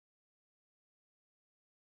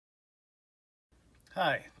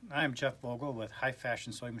Hi, I'm Jeff Vogel with High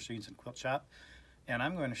Fashion Sewing Machines and Quilt Shop, and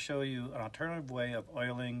I'm going to show you an alternative way of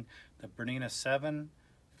oiling the Bernina 7,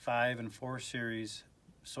 5, and 4 series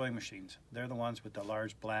sewing machines. They're the ones with the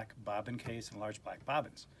large black bobbin case and large black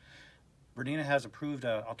bobbins. Bernina has approved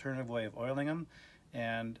an alternative way of oiling them,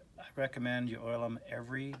 and I recommend you oil them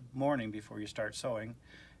every morning before you start sewing,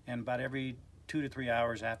 and about every 2 to 3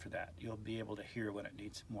 hours after that. You'll be able to hear when it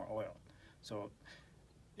needs more oil. So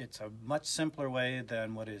it's a much simpler way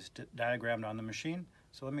than what is diagrammed on the machine.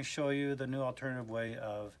 So let me show you the new alternative way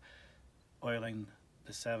of oiling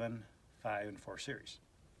the 7, 5, and 4 series.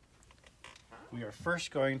 We are first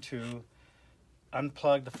going to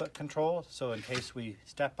unplug the foot control, so in case we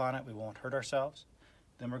step on it, we won't hurt ourselves.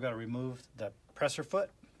 Then we're going to remove the presser foot,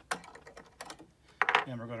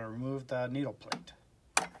 and we're going to remove the needle plate.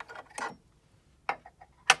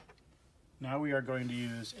 Now we are going to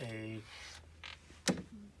use a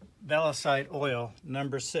Velocite Oil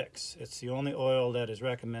No.6. It's the only oil that is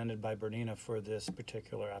recommended by Bernina for this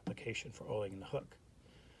particular application for oiling the hook.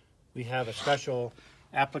 We have a special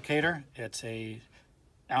applicator. It's an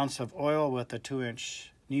ounce of oil with a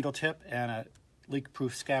 2-inch needle tip and a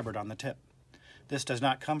leak-proof scabbard on the tip. This does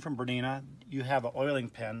not come from Bernina. You have an oiling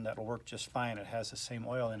pen that will work just fine. It has the same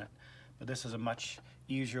oil in it. But this is a much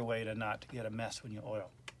easier way to not get a mess when you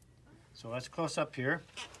oil. So let's close up here.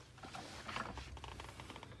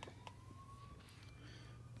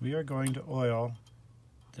 We are going to oil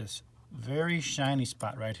this very shiny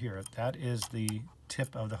spot right here. That is the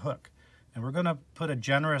tip of the hook. And we're going to put a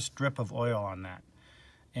generous drip of oil on that.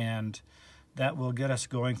 And that will get us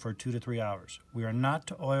going for 2 to 3 hours. We are not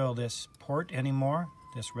to oil this port anymore.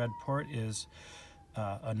 This red port is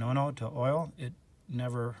a no-no to oil. It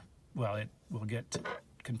will get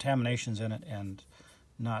contaminations in it and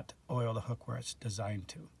not oil the hook where it's designed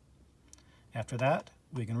to. After that,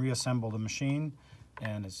 we can reassemble the machine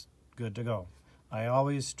and it's good to go. I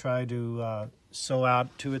always try to sew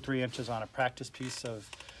out 2 or 3 inches on a practice piece of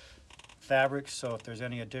fabric, so if there's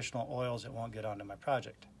any additional oils, it won't get onto my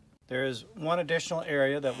project. There is one additional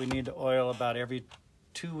area that we need to oil about every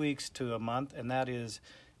 2 weeks to a month, and that is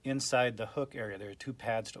inside the hook area. There are 2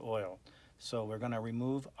 pads to oil. So we're going to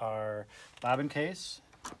remove our bobbin case.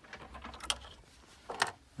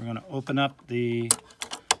 We're going to open up the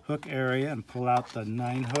hook area and pull out the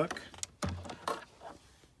 9 hook.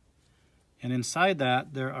 And inside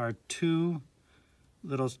that, there are 2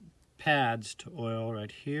 little pads to oil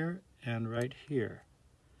right here and right here.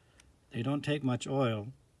 They don't take much oil,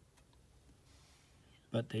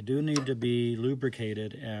 but they do need to be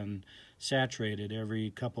lubricated and saturated every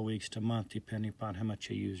couple weeks to a month, depending upon how much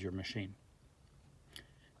you use your machine.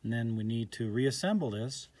 And then we need to reassemble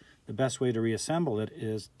this. The best way to reassemble it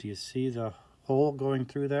is, do you see the hole going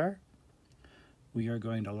through there? We are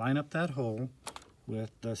going to line up that hole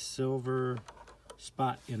with the silver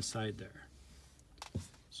spot inside there.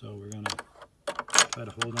 So we're going to try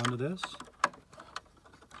to hold on to this,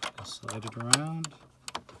 slide it around,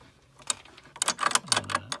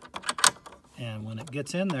 and when it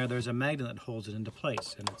gets in there, there's a magnet that holds it into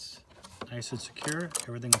place, and it's nice and secure.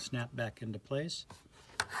 Everything will snap back into place,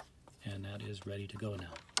 and that is ready to go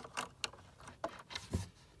now.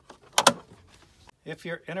 If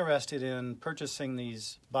you're interested in purchasing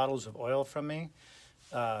these bottles of oil from me,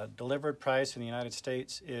 delivered price in the United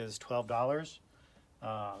States is $12.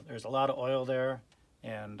 There's a lot of oil there,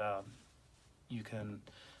 and you can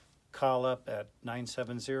call up at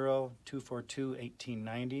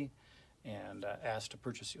 970-242-1890 and ask to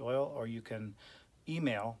purchase the oil, or you can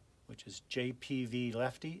email, which is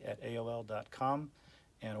jpvlefty@aol.com,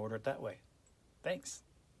 and order it that way. Thanks.